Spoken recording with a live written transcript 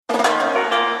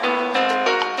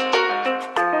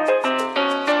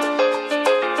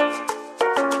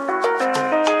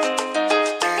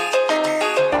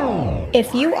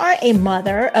If you are a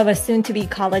mother of a soon-to-be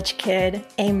college kid,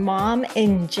 a mom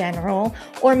in general,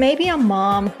 or maybe a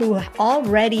mom who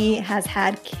already has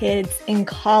had kids in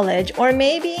college, or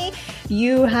maybe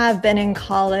you have been in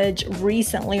college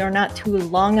recently or not too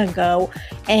long ago,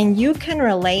 and you can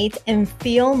relate and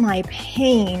feel my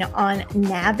pain on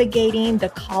navigating the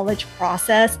college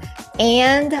process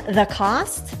and the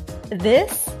cost,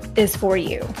 this is for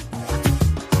you.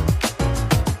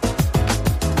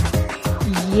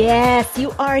 Yes,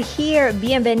 you are here.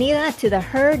 Bienvenida to the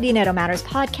Her Dinero Matters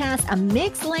podcast, a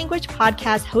mixed language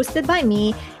podcast hosted by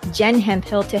me, Jen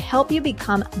Hemphill, to help you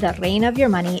become the reina of your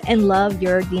money and love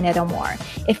your dinero more.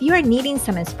 If you are needing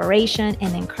some inspiration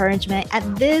and encouragement at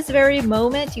this very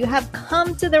moment, you have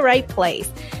come to the right place.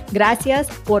 Gracias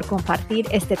por compartir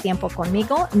este tiempo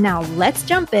conmigo. Now let's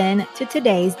jump in to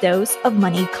today's dose of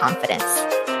money confidence.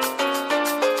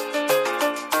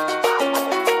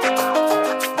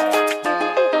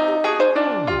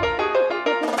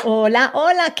 Hola,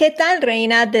 hola, ¿qué tal,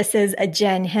 Reina? This is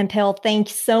Jen Hemphill. Thank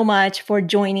you so much for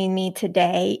joining me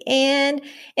today. And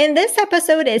in this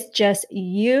episode, it's just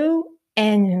you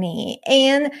and me.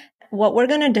 And what we're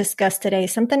going to discuss today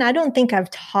is something I don't think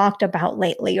I've talked about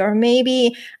lately, or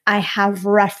maybe I have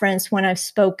referenced when I've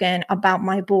spoken about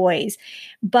my boys.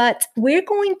 But we're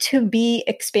going to be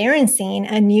experiencing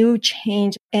a new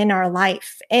change in our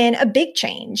life, and a big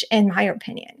change, in my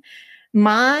opinion.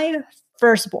 My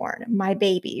firstborn, my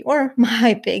baby, or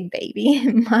my big baby,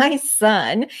 my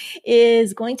son,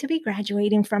 is going to be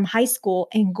graduating from high school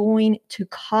and going to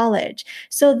college.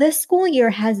 So this school year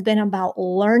has been about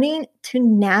learning to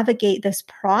navigate this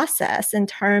process in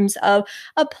terms of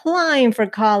applying for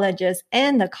colleges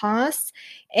and the costs.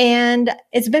 And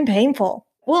it's been painful.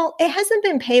 Well, it hasn't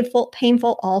been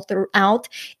painful all throughout.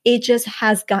 It just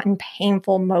has gotten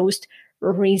painful most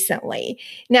recently.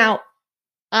 Now,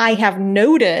 I have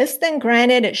noticed, and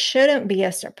granted, it shouldn't be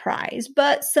a surprise,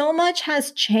 but so much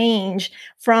has changed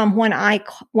from when I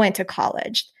went to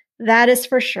college. That is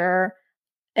for sure,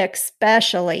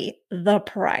 especially the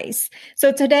price.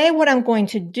 So today, what I'm going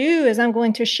to do is I'm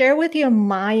going to share with you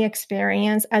my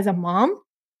experience as a mom,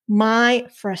 my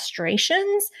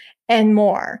frustrations, and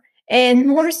more. And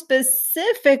more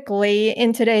specifically,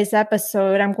 in today's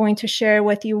episode, I'm going to share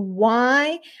with you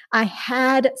why I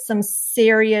had some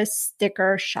serious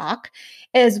sticker shock,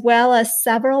 as well as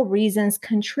several reasons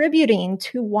contributing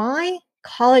to why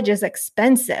college is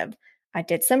expensive. I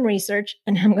did some research,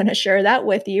 and I'm going to share that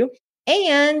with you.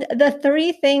 And the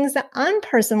 3 things that I'm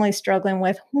personally struggling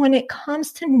with when it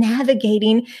comes to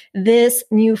navigating this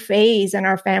new phase in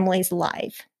our family's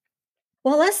life.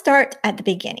 Well, let's start at the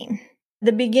beginning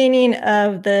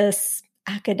of this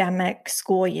academic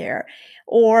school year,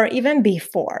 or even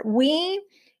before. We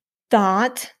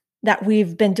thought that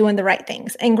we've been doing the right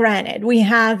things. And granted, we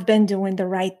have been doing the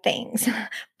right things,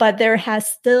 but there has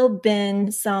still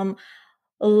been some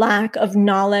lack of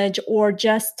knowledge or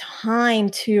just time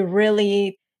to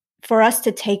really for us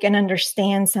to take and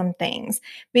understand some things,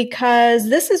 because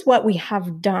this is what we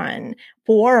have done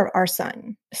for our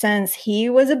son since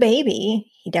he was a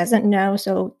baby. He doesn't know,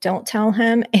 so don't tell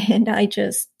him. And I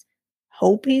just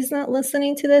hope he's not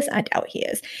listening to this. I doubt he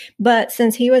is. But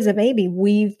since he was a baby,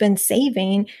 we've been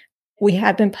saving. We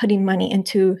have been putting money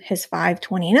into his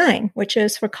 529, which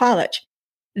is for college.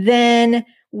 Then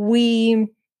we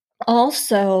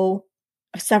also,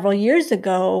 several years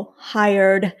ago,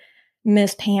 hired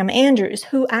Miss Pam Andrews,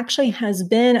 who actually has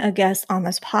been a guest on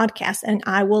this podcast, and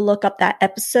I will look up that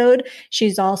episode.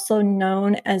 She's also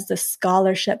known as the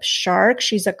Scholarship Shark.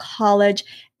 She's a college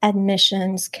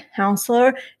admissions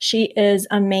counselor. She is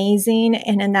amazing,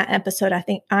 and in that episode,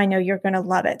 I know you're going to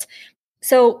love it.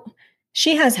 So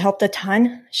she has helped a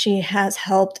ton. She has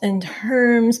helped in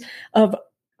terms of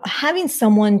having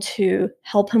someone to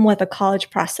help him with the college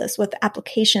process, with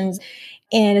applications,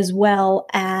 and as well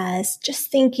as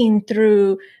just thinking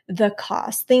through the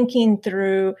cost, thinking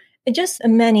through just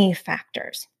many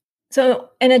factors. So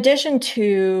in addition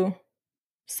to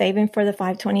saving for the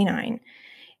 529,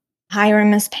 hiring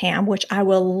Miss Pam, which I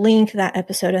will link that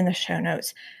episode in the show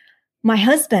notes, my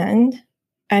husband,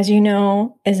 as you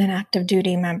know, is an active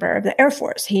duty member of the Air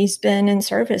Force. He's been in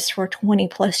service for 20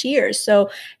 plus years. So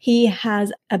he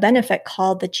has a benefit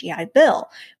called the GI Bill,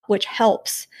 which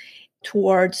helps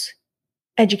towards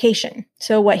education.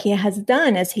 So what he has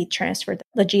done is he transferred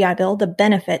the GI Bill, the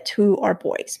benefit, to our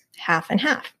boys, half and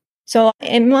half. So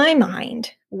in my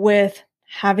mind, with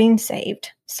having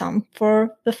saved some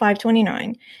for the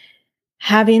 529,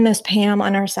 having Miss Pam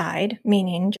on our side,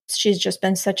 meaning she's just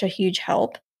been such a huge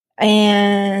help,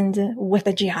 and with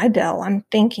a GI Bill, I'm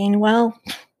thinking, well,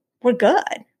 we're good,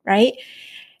 right?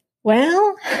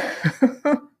 Well,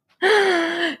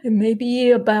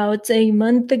 maybe about a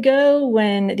month ago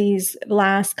when these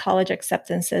last college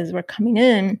acceptances were coming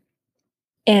in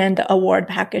and the award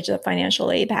package, the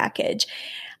financial aid package,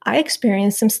 I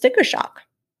experienced some sticker shock.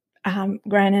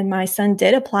 Granted, my son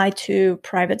did apply to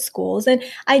private schools, and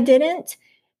I didn't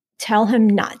tell him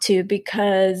not to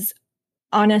because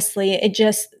honestly, it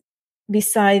just,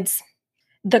 besides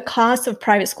the cost of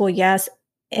private school, yes,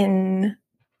 in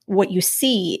what you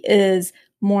see is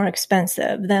more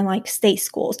expensive than like state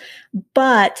schools,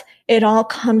 but it all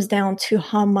comes down to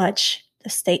how much the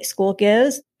state school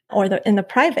gives or the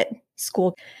private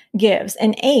school gives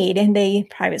an aid, and they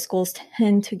private schools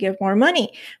tend to give more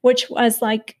money, which was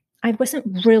like I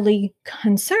wasn't really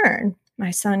concerned.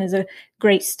 My son is a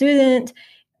great student,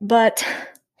 but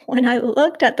when I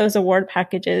looked at those award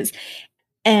packages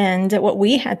and what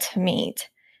we had to meet,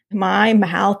 my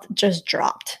mouth just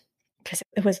dropped because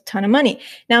it was a ton of money.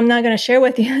 Now, I'm not going to share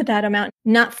with you that amount,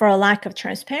 not for a lack of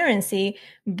transparency,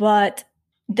 but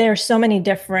there's so many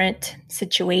different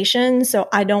situations. So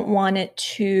I don't want it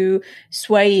to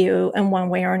sway you in one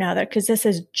way or another because this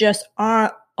is just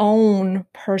our own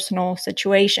personal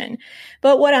situation.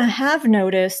 But what I have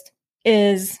noticed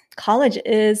is college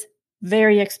is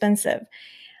very expensive.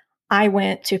 I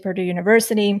went to Purdue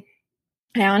University.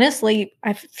 I honestly,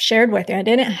 I've shared with you, I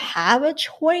didn't have a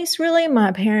choice really.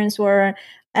 My parents were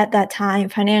at that time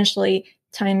financially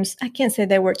times, I can't say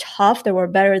they were tough. They were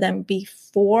better than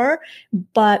before,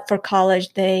 but for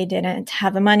college, they didn't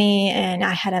have the money and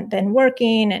I hadn't been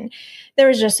working and there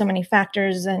was just so many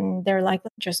factors. And they're like,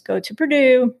 just go to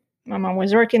Purdue. My mom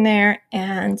was working there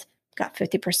and got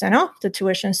 50% off the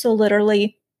tuition. So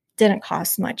literally didn't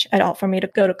cost much at all for me to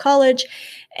go to college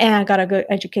and I got a good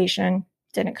education,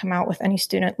 didn't come out with any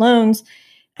student loans,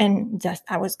 and just,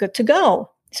 I was good to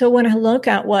go. So when I look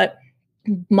at what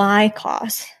my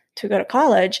cost to go to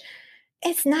college,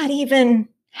 it's not even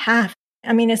half.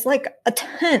 I mean, it's like a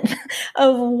tenth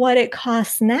of what it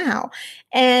costs now.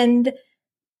 And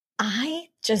I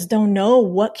just don't know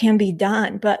what can be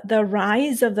done, but the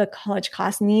rise of the college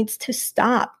cost needs to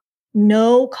stop.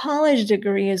 No college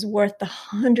degree is worth the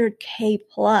 100K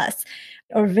plus,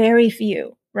 or very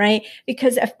few, right?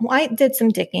 Because if I did some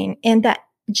digging, and that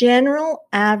general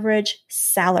average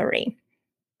salary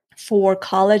for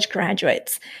college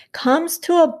graduates comes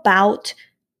to about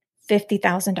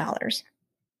 $50,000.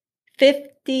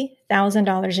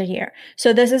 $50,000 a year.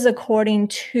 So this is according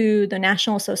to the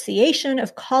National Association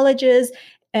of Colleges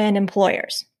and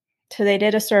Employers. So they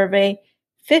did a survey,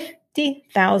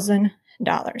 $50,000.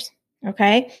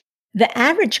 Okay. The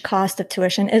average cost of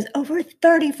tuition is over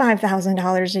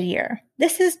 $35,000 a year.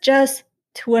 This is just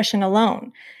tuition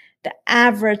alone. The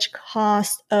average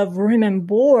cost of room and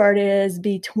board is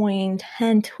between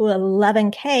 10 to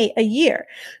 11K a year.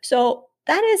 So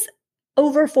that is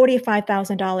over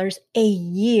 $45,000 a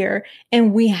year.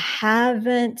 And we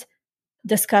haven't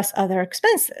discussed other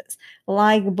expenses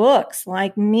like books,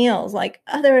 like meals, like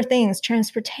other things,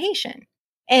 transportation.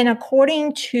 And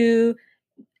according to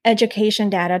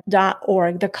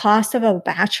educationdata.org, the cost of a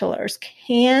bachelor's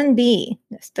can be,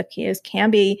 this the key is, can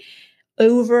be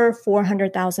over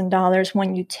 $400,000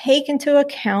 when you take into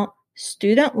account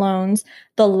student loans,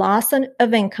 the loss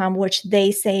of income, which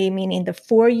they say, meaning the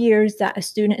 4 years that a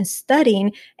student is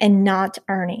studying and not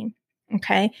earning.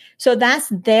 Okay. So that's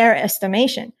their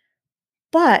estimation.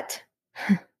 But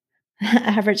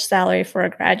average salary for a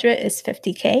graduate is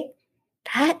 50K.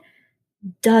 That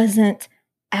doesn't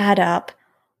add up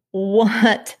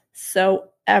whatsoever.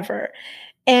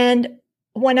 And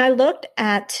when I looked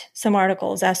at some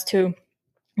articles as to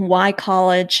why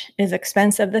college is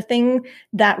expensive, the thing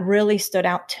that really stood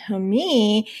out to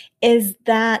me is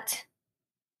that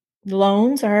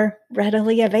loans are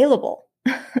readily available.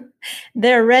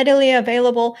 They're readily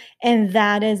available, and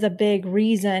that is a big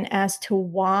reason as to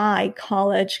why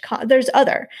there's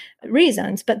other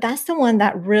reasons, but that's the one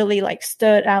that really like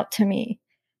stood out to me.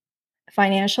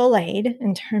 Financial aid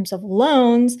in terms of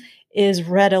loans is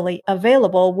readily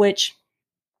available, which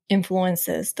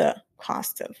influences the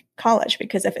cost of college,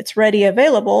 because if it's ready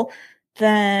available,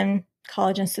 then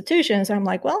college institutions, I'm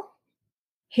like, well,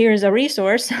 here's a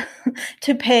resource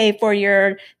to pay for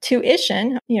your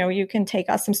tuition. You know, you can take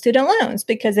out some student loans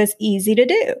because it's easy to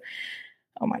do.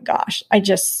 Oh my gosh,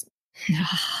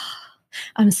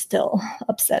 I'm still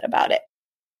upset about it.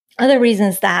 Other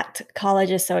reasons that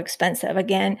college is so expensive,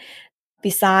 again,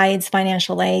 besides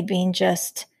financial aid being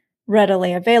just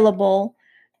readily available,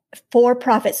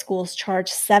 for-profit schools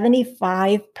charge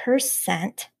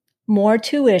 75% more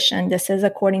tuition. This is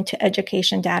according to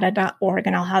educationdata.org,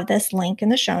 and I'll have this link in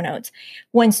the show notes,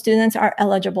 when students are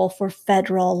eligible for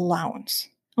federal loans.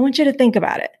 I want you to think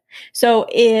about it. So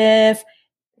if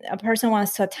a person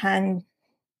wants to attend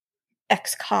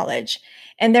X college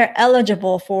and they're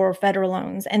eligible for federal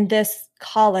loans, and this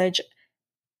college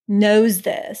knows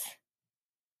this,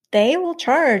 they will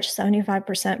charge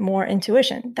 75% more in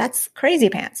tuition. That's crazy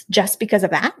pants just because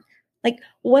of that. Like,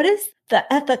 what is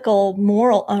the ethical,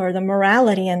 moral, or the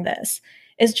morality in this?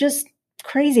 It's just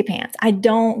crazy pants. I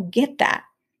don't get that.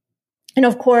 And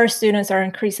of course, students are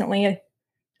increasingly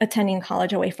attending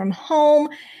college away from home.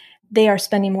 They are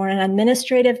spending more on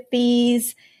administrative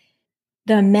fees.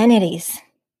 The amenities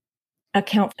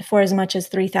account for as much as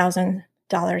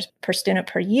 $3,000 per student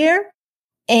per year.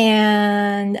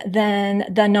 And then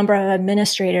the number of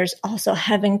administrators also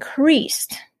have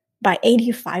increased by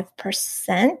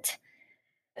 85%.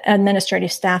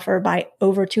 Administrative staff are by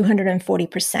over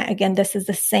 240%. Again, this is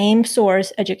the same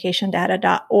source,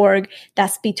 educationdata.org.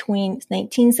 That's between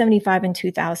 1975 and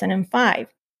 2005.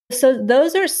 So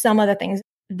those are some of the things.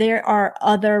 There are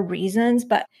other reasons,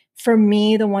 but for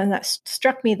me, the one that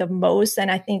struck me the most,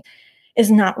 and I think is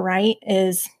not right,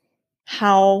 is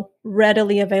how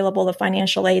readily available the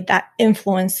financial aid that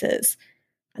influences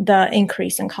the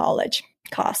increase in college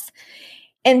costs.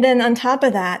 And then on top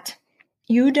of that,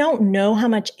 you don't know how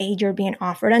much aid you're being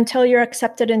offered until you're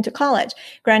accepted into college.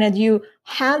 Granted, you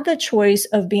have the choice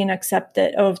of being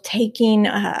accepted, of taking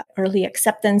early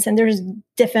acceptance, and there's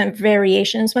different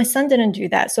variations. My son didn't do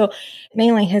that. So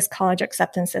mainly his college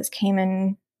acceptances came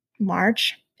in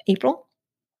March, April.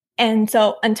 And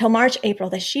so until March, April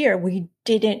this year, we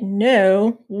didn't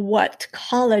know what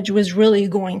college was really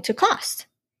going to cost.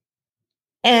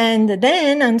 And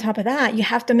then on top of that, you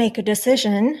have to make a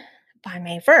decision by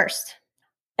May 1st.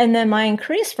 And then my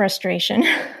increased frustration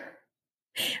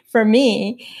for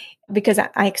me, because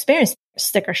I experienced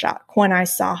sticker shock when I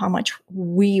saw how much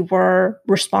we were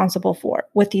responsible for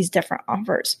with these different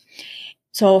offers.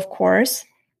 So of course,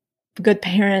 good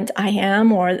parent I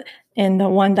am, and the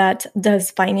one that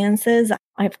does finances,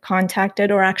 I've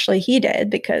contacted, or actually he did,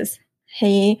 because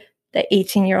the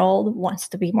 18-year-old wants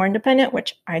to be more independent,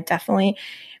 which I definitely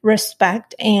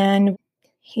respect. And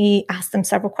he asked them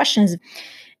several questions.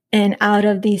 And out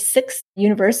of these 6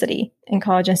 university and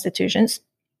college institutions,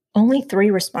 only 3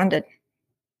 responded.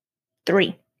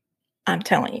 3. I'm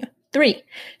telling you, 3.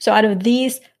 So out of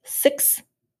these 6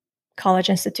 college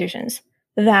institutions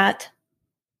that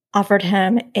offered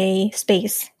him a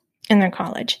space in their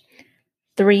college,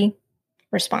 3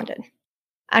 responded.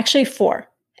 Actually, 4.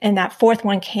 And that 4th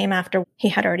one came after he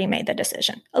had already made the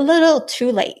decision. A little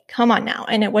too late. Come on now.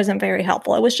 And it wasn't very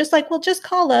helpful. It was just like, well, just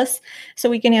call us so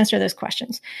we can answer those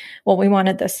questions. Well, we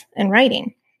wanted this in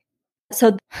writing.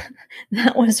 So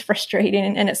that was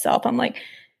frustrating in itself. I'm like,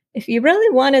 if you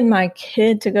really wanted my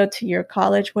kid to go to your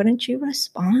college, wouldn't you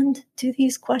respond to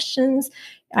these questions?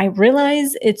 I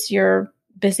realize it's your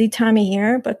busy time of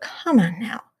year, but come on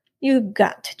now. You've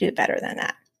got to do better than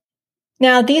that.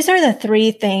 Now, these are the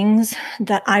 3 things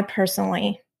that I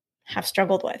personally have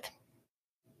struggled with.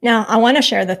 Now, I want to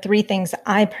share the 3 things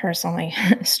I personally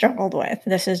struggled with.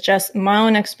 This is just my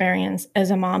own experience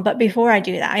as a mom. But before I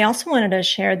do that, I also wanted to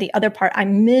share the other part I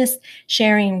missed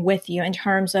sharing with you in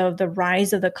terms of the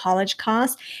rise of the college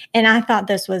cost. And I thought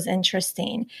this was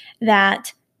interesting,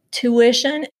 that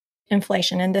tuition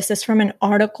inflation, and this is from an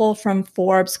article from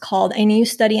Forbes called "A New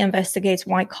Study Investigates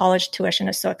Why College Tuition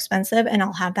is So Expensive," and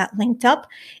I'll have that linked up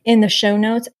in the show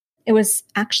notes. It was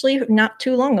actually not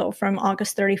too long ago, from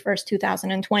August 31st,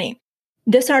 2020.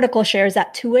 This article shares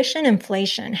that tuition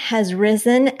inflation has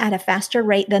risen at a faster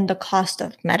rate than the cost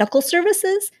of medical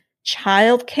services,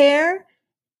 childcare,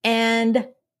 and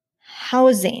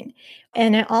housing.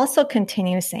 And it also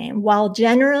continues saying, while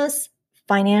generous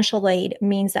financial aid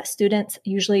means that students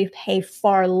usually pay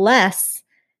far less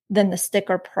than the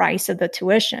sticker price of the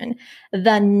tuition,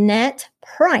 the net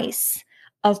price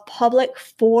of public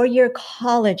 4-year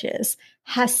colleges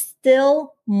has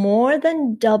still more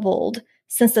than doubled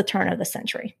since the turn of the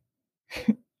century.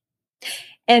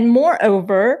 And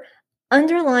moreover,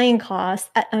 underlying costs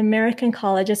at American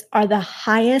colleges are the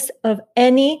highest of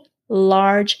any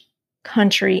large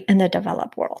country in the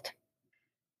developed world.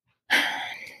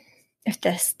 If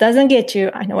this doesn't get you,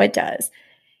 I know it does.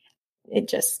 It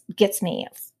just gets me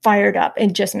fired up.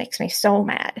 It just makes me so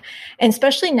mad. And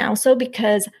especially now, so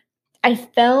because I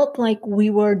felt like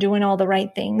we were doing all the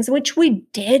right things, which we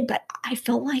did, but I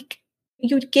felt like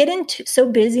you'd get into so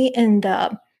busy in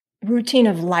the routine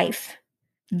of life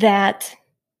that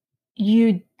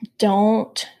you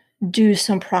don't do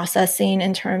some processing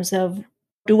in terms of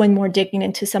doing more digging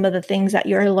into some of the things that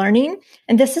you're learning.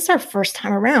 And this is our first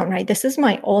time around, right? This is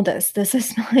my oldest. This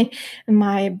is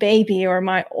my baby or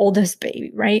my oldest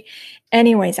baby, right?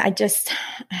 Anyways,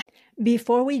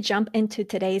 before we jump into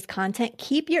today's content,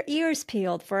 keep your ears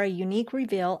peeled for a unique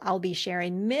reveal I'll be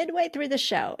sharing midway through the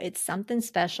show. It's something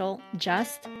special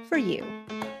just for you.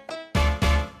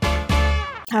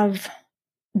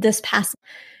 This past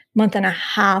month and a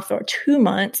half or 2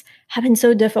 months have been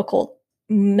so difficult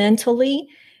mentally,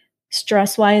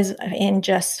 stress-wise, and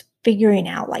just figuring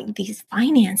out like these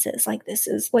finances. Like this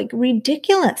is like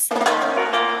ridiculous.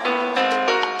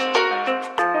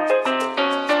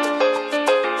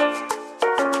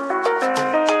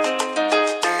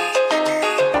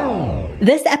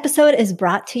 This episode is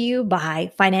brought to you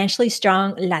by Financially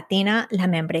Strong Latina La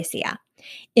Membresía.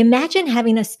 Imagine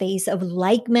having a space of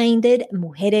like-minded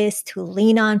mujeres to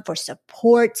lean on for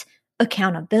support,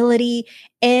 accountability,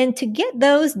 and to get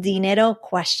those dinero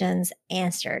questions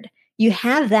answered. You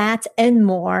have that and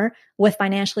more with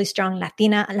Financially Strong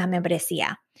Latina La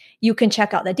Membresía. You can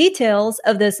check out the details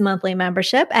of this monthly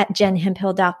membership at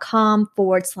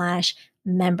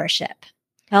jenhemphill.com/membership.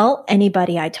 Tell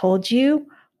anybody I told you.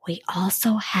 We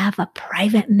also have a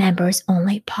private members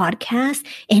only podcast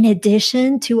in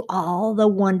addition to all the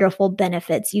wonderful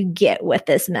benefits you get with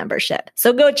this membership.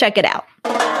 So go check it out.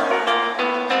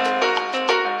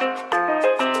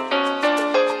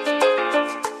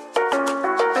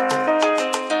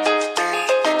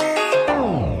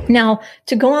 Now,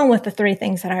 to go on with the 3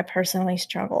 things that I personally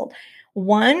struggled.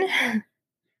 1,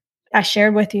 I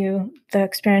shared with you the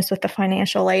experience with the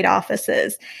financial aid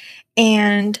offices,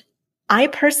 and I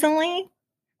personally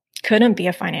couldn't be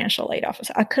a financial aid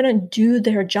officer. I couldn't do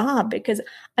their job because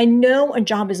I know a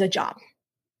job is a job.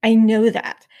 I know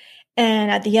that.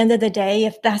 And at the end of the day,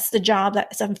 if that's the job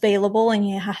that's available and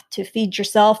you have to feed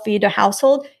yourself, feed a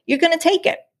household, you're going to take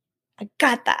it. I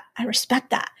got that. I respect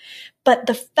that. But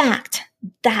the fact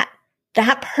that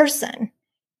that person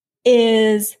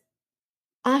is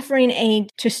offering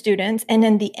aid to students, and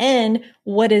in the end,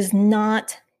 what is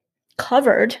not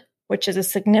covered, which is a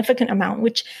significant amount,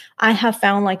 which I have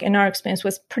found, like in our experience,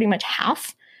 was pretty much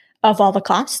half of all the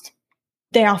cost.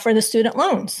 They offer the student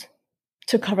loans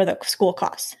to cover the school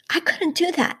costs. I couldn't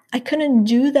do that. I couldn't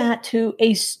do that to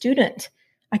a student.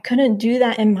 I couldn't do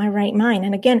that in my right mind.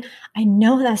 And again, I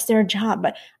know that's their job,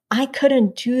 but I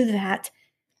couldn't do that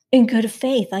in good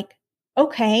faith. Like,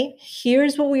 okay,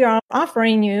 here's what we are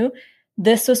offering you.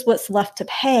 This is what's left to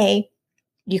pay.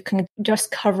 You can just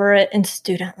cover it in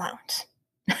student loans.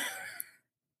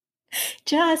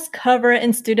 Just cover it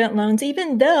in student loans,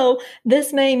 even though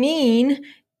this may mean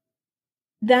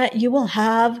that you will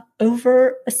have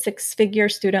over a 6-figure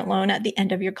student loan at the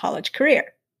end of your college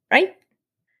career, right?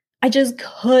 I just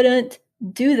couldn't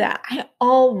do that. I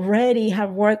already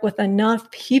have worked with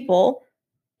enough people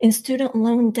in student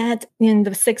loan debt in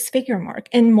the 6-figure mark,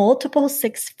 in multiple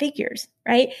 6 figures,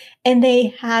 right? And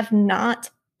they have not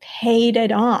paid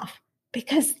it off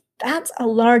because that's a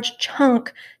large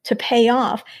chunk to pay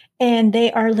off. And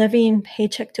they are living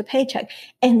paycheck to paycheck,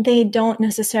 and they don't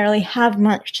necessarily have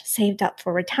much saved up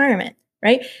for retirement,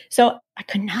 right? So I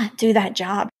could not do that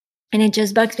job. And it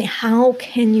just bugs me. How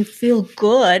can you feel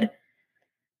good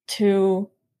to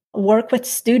work with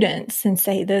students and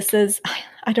say, this is,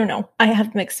 I don't know. I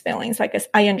have mixed feelings. I guess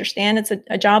I understand it's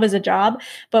a job is a job,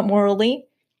 but morally,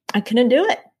 I couldn't do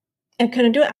it. I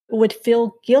couldn't do it. I would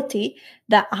feel guilty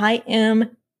that I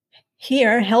am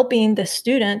here helping the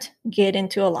student get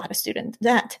into a lot of student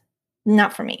debt.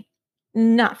 Not for me.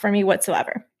 Not for me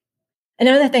whatsoever.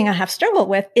 Another thing I have struggled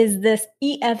with is this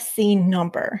EFC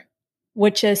number,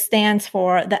 which stands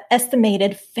for the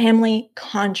estimated family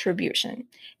contribution.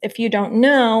 If you don't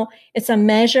know, it's a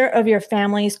measure of your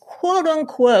family's quote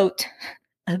unquote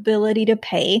ability to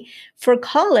pay for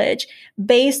college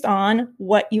based on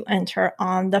what you enter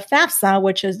on the FAFSA,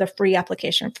 which is the free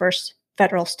application for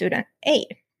federal student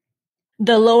aid.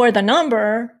 The lower the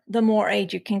number, the more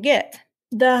aid you can get.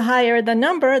 The higher the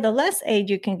number, the less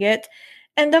aid you can get,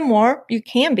 and the more you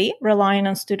can be relying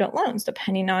on student loans,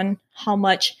 depending on how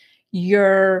much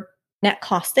your net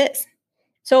cost is.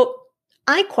 So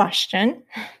I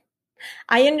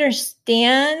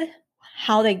understand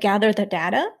how they gather the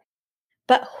data,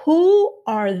 but who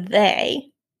are they,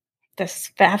 the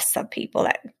FAFSA people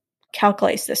that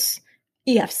calculates this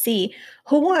EFC,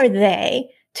 who are they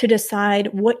to decide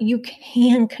what you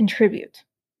can contribute?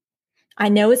 I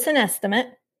know it's an estimate,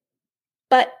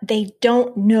 but they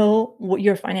don't know what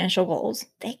your financial goals.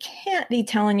 They can't be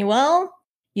telling you, well,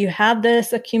 you have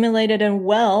this accumulated in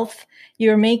wealth,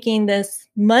 you're making this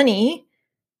money,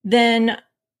 then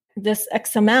this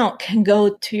X amount can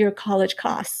go to your college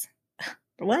costs.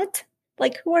 What?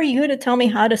 Like, who are you to tell me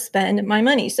how to spend my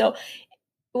money? So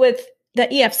with the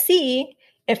EFC,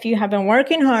 if you have been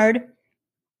working hard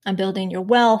on building your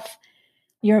wealth,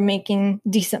 you're making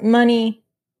decent money,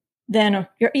 then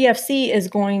your EFC is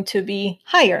going to be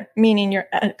higher, meaning your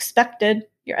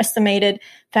estimated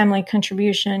family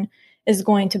contribution is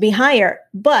going to be higher.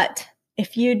 But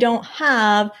if you don't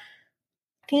have,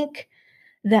 I think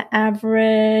the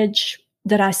average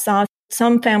that I saw,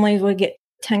 some families would get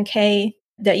 10K,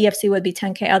 the EFC would be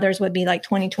 10K, others would be like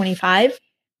 20, 25.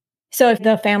 So if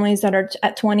the families that are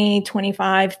at 20,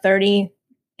 25, 30,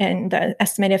 and the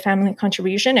estimated family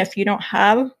contribution, if you don't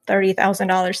have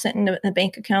 $30,000 sitting in the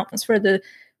bank account for the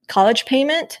college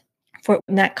payment for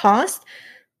that cost,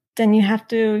 then you have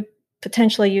to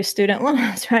potentially use student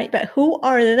loans, right? But who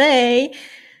are they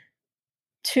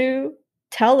to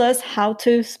tell us how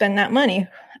to spend that money?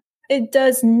 It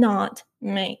does not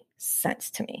make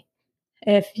sense to me.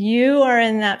 If you are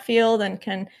in that field and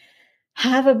can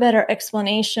have a better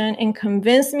explanation and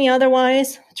convince me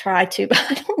otherwise, try to,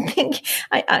 but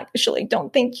I actually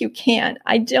don't think you can.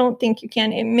 I don't think you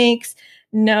can. It makes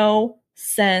no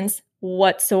sense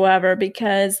whatsoever,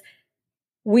 because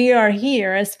we are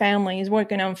here as families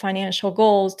working on financial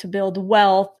goals to build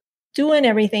wealth, doing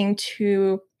everything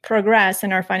to progress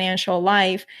in our financial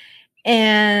life.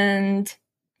 And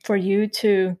for you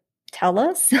to tell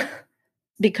us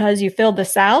because you filled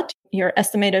this out, your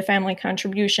estimated family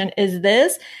contribution is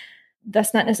this,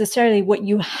 that's not necessarily what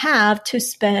you have to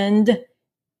spend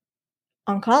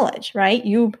on college, right?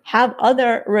 You have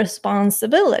other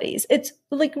responsibilities. It's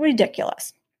like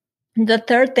ridiculous. The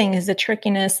third thing is the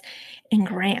trickiness in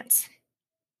grants.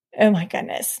 Oh my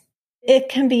goodness. It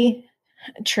can be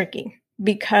tricky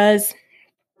because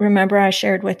remember I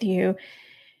shared with you,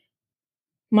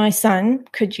 my son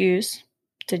could use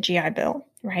the GI Bill,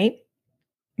 right?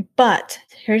 But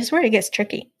here's where it gets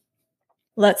tricky.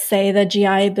 Let's say the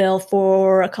GI Bill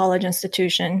for a college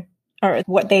institution, or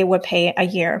what they would pay a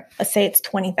year, let's say it's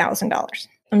 $20,000.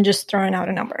 I'm just throwing out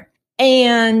a number.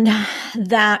 And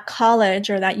that college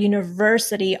or that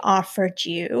university offered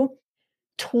you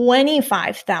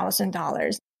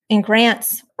 $25,000 in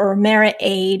grants or merit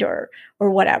aid or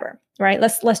whatever, right?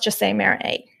 Let's just say merit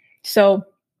aid. So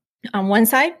on one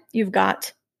side, you've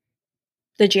got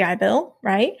the GI Bill,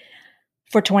 right?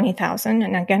 For $20,000.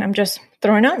 And again, I'm just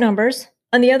throwing out numbers.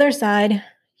 On the other side,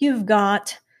 you've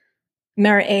got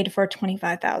merit aid for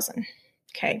 $25,000.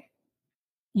 Okay.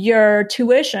 Your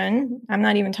tuition, I'm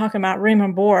not even talking about room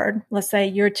and board. Let's say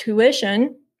your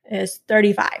tuition is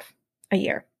 $35,000 a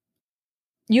year.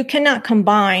 You cannot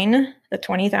combine the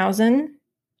 $20,000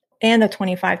 and the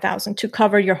 $25,000 to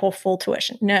cover your whole full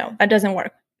tuition. No, that doesn't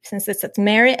work. Since it's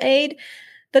merit aid,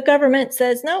 the government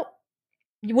says, no,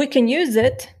 we can use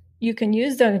it. You can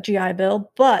use the GI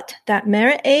Bill, but that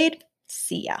merit aid,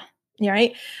 see ya,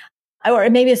 right? Or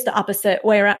maybe it's the opposite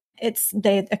way around.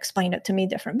 They explained it to me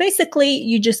different. Basically,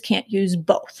 you just can't use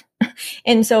both.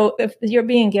 And so if you're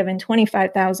being given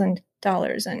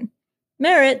 $25,000 in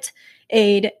merit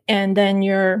aid and then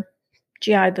your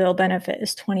GI Bill benefit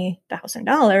is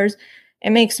 $20,000, it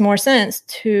makes more sense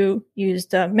to use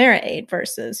the merit aid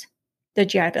versus the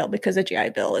GI Bill because the GI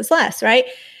Bill is less, right?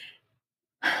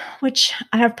 Which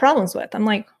I have problems with. I'm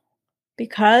like,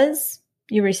 because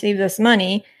you receive this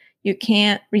money, you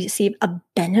can't receive a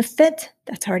benefit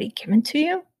that's already given to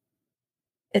you.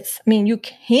 You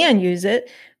can use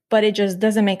it, but it just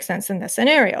doesn't make sense in this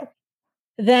scenario.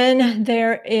 Then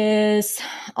there is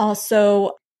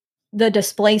also the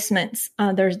displacements.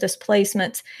 There's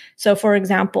displacements. So for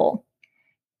example,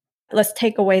 let's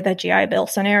take away the GI Bill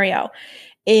scenario.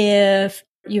 If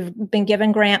you've been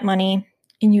given grant money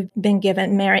and you've been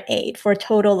given merit aid for a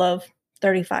total of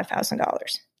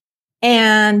 $35,000.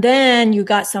 And then you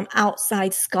got some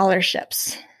outside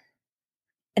scholarships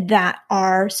that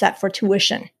are set for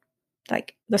tuition.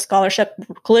 Like the scholarship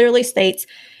clearly states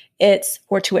it's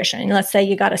for tuition. And let's say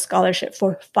you got a scholarship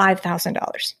for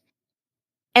 $5,000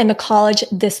 and the college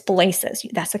displaces you.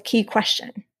 That's a key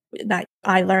question that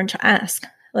I learned to ask.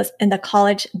 And the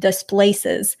college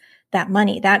displaces that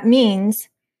money. That means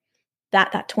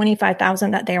that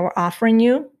 $25,000 that they were offering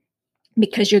you,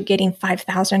 because you're getting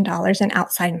 $5,000 in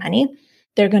outside money,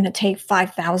 they're going to take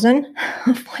 $5,000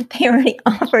 of what they already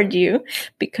offered you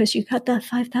because you got that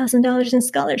 $5,000 in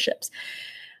scholarships.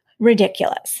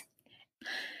 Ridiculous.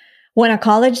 When a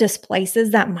college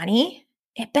displaces that money,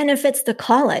 it benefits the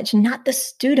college, not the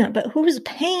student. But who's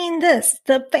paying this?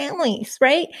 The families,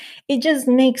 right? It just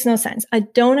makes no sense. I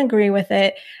don't agree with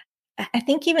it. I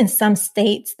think even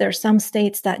there's some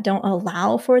states that don't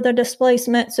allow for the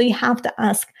displacement. So you have to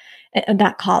ask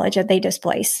that college that they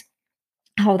displace,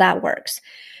 how that works.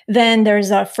 Then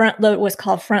there's a what's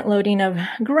called front loading of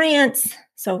grants.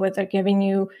 So what they're giving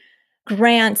you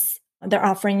grants, they're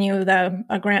offering you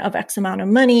a grant of X amount of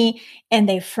money and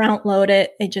they front load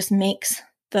it. It just makes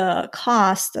the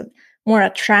cost more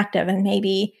attractive. And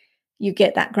maybe you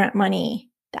get that grant money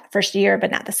that first year,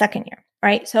 but not the second year,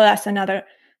 right? So that's another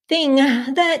thing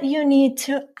that you need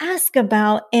to ask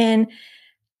about. And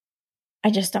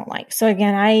I just don't like. So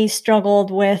again, I struggled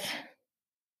with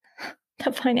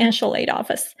the financial aid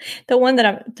office. The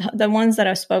ones that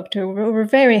I spoke to were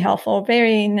very helpful,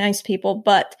 very nice people,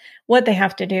 but what they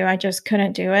have to do, I just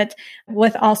couldn't do it.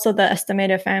 With also the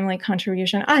estimated family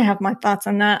contribution, I have my thoughts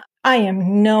on that. I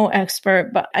am no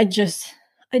expert, but I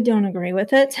don't agree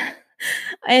with it.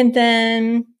 And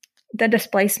then the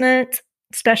displacement,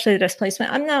 especially the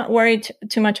displacement, I'm not worried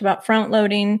too much about front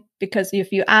loading because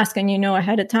if you ask and you know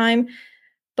ahead of time,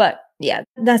 but yeah,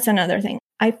 that's another thing.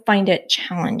 I find it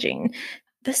challenging.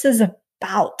 This is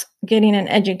about getting an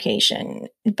education,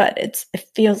 but it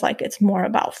feels like it's more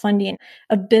about funding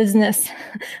a business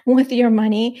with your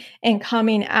money and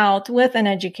coming out with an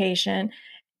education,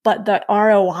 but the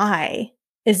ROI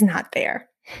is not there,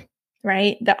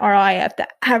 right? The ROI of the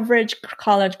average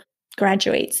college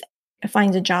graduates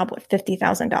finds a job with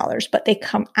 $50,000, but they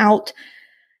come out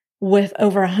with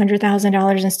over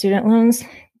 $100,000 in student loans.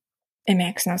 It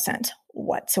makes no sense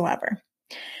whatsoever.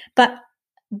 But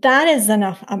that is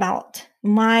enough about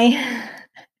my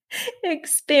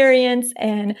experience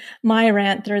and my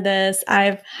rant through this.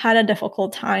 I've had a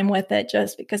difficult time with it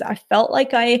just because I felt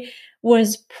like I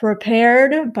was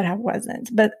prepared, but I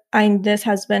wasn't. But this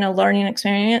has been a learning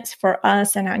experience for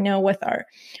us. And I know with our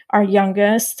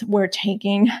youngest, we're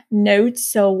taking notes.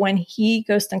 So when he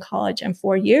goes to college in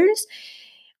 4 years,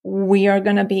 we are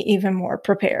going to be even more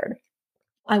prepared.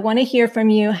 I want to hear from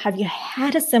you. Have you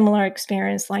had a similar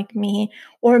experience like me?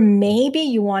 Or maybe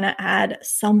you want to add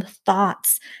some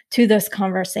thoughts to this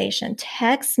conversation.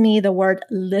 Text me the word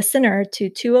listener to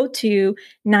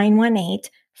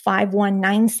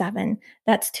 202-918-5197.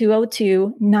 That's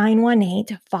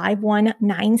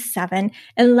 202-918-5197.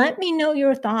 And let me know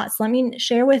your thoughts.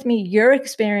 Share with me your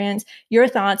experience, your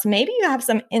thoughts. Maybe you have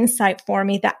some insight for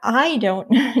me that I don't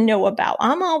know about.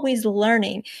 I'm always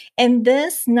learning. And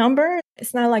this number,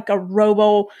 it's not like a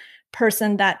robo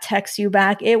person that texts you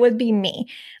back. It would be me.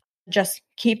 Just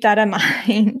keep that in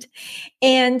mind.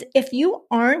 And if you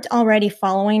aren't already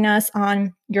following us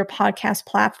on your podcast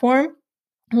platform,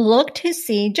 look to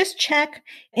see, just check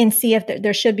and see if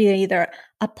there should be either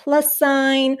a plus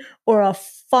sign or a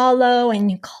follow,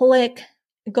 and you click.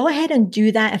 Go ahead and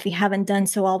do that if you haven't done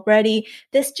so already.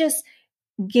 This just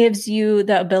gives you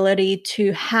the ability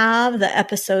to have the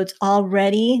episodes all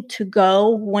ready to go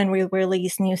when we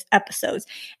release new episodes.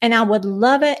 And I would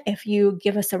love it if you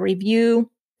give us a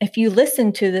review. If you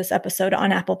listen to this episode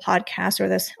on Apple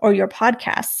Podcasts or your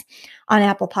podcasts on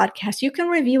Apple Podcasts, you can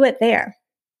review it there.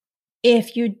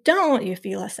 If you don't, if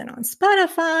you listen on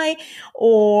Spotify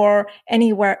or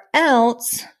anywhere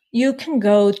else, you can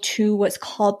go to what's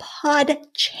called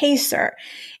Podchaser.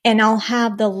 And I'll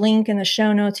have the link in the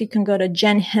show notes. You can go to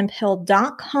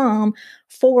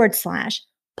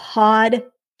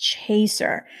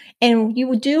jenhemphill.com/Podchaser. And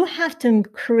you do have to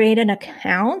create an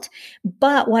account.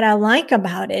 But what I like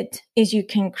about it is you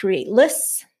can create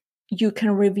lists. You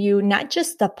can review not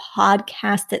just the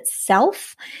podcast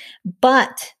itself,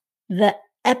 but the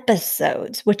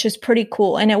episodes, which is pretty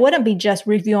cool. And it wouldn't be just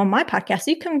review on my podcast.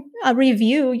 You can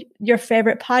review your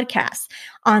favorite podcasts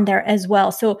on there as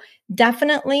well. So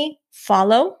definitely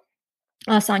follow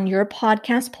us on your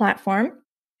podcast platform.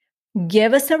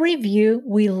 Give us a review.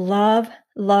 We love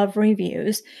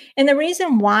reviews. And the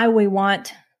reason why we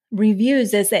want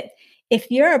reviews is that if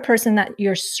you're a person that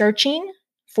you're searching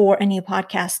for a new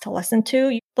podcast to listen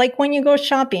to, like when you go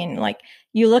shopping, like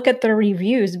you look at the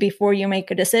reviews before you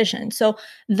make a decision. So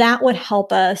that would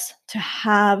help us to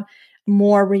have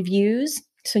more reviews.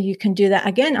 So you can do that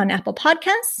again on Apple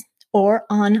Podcasts or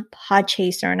on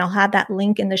Podchaser. And I'll have that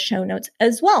link in the show notes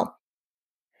as well.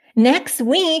 Next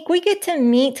week, we get to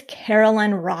meet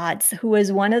Carolyn Rods, who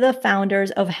is one of the founders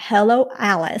of Hello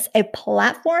Alice, a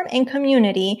platform and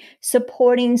community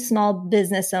supporting small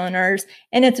business owners.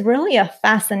 And it's really a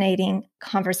fascinating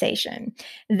conversation.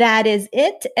 That is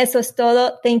it. Eso es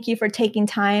todo. Thank you for taking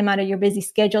time out of your busy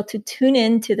schedule to tune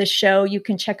in to the show. You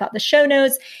can check out the show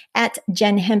notes at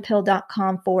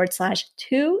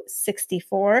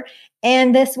jenhemphill.com/264.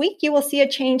 And this week, you will see a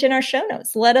change in our show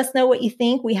notes. Let us know what you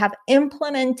think. We have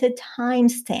implemented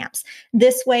timestamps.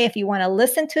 This way, if you want to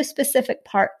listen to a specific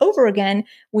part over again,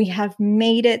 we have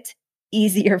made it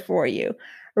easier for you.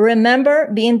 Remember,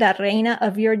 being the reina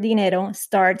of your dinero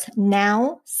starts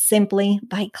now simply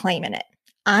by claiming it.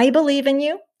 I believe in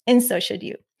you, and so should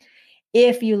you.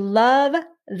 If you love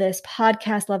this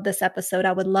podcast, love this episode,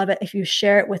 I would love it if you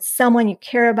share it with someone you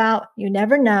care about. You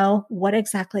never know what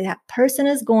exactly that person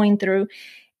is going through.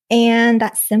 And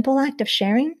that simple act of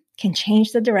sharing can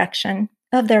change the direction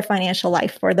of their financial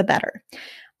life for the better.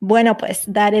 Bueno, pues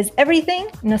that is everything.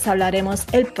 Nos hablaremos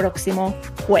el próximo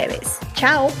jueves.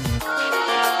 Chao.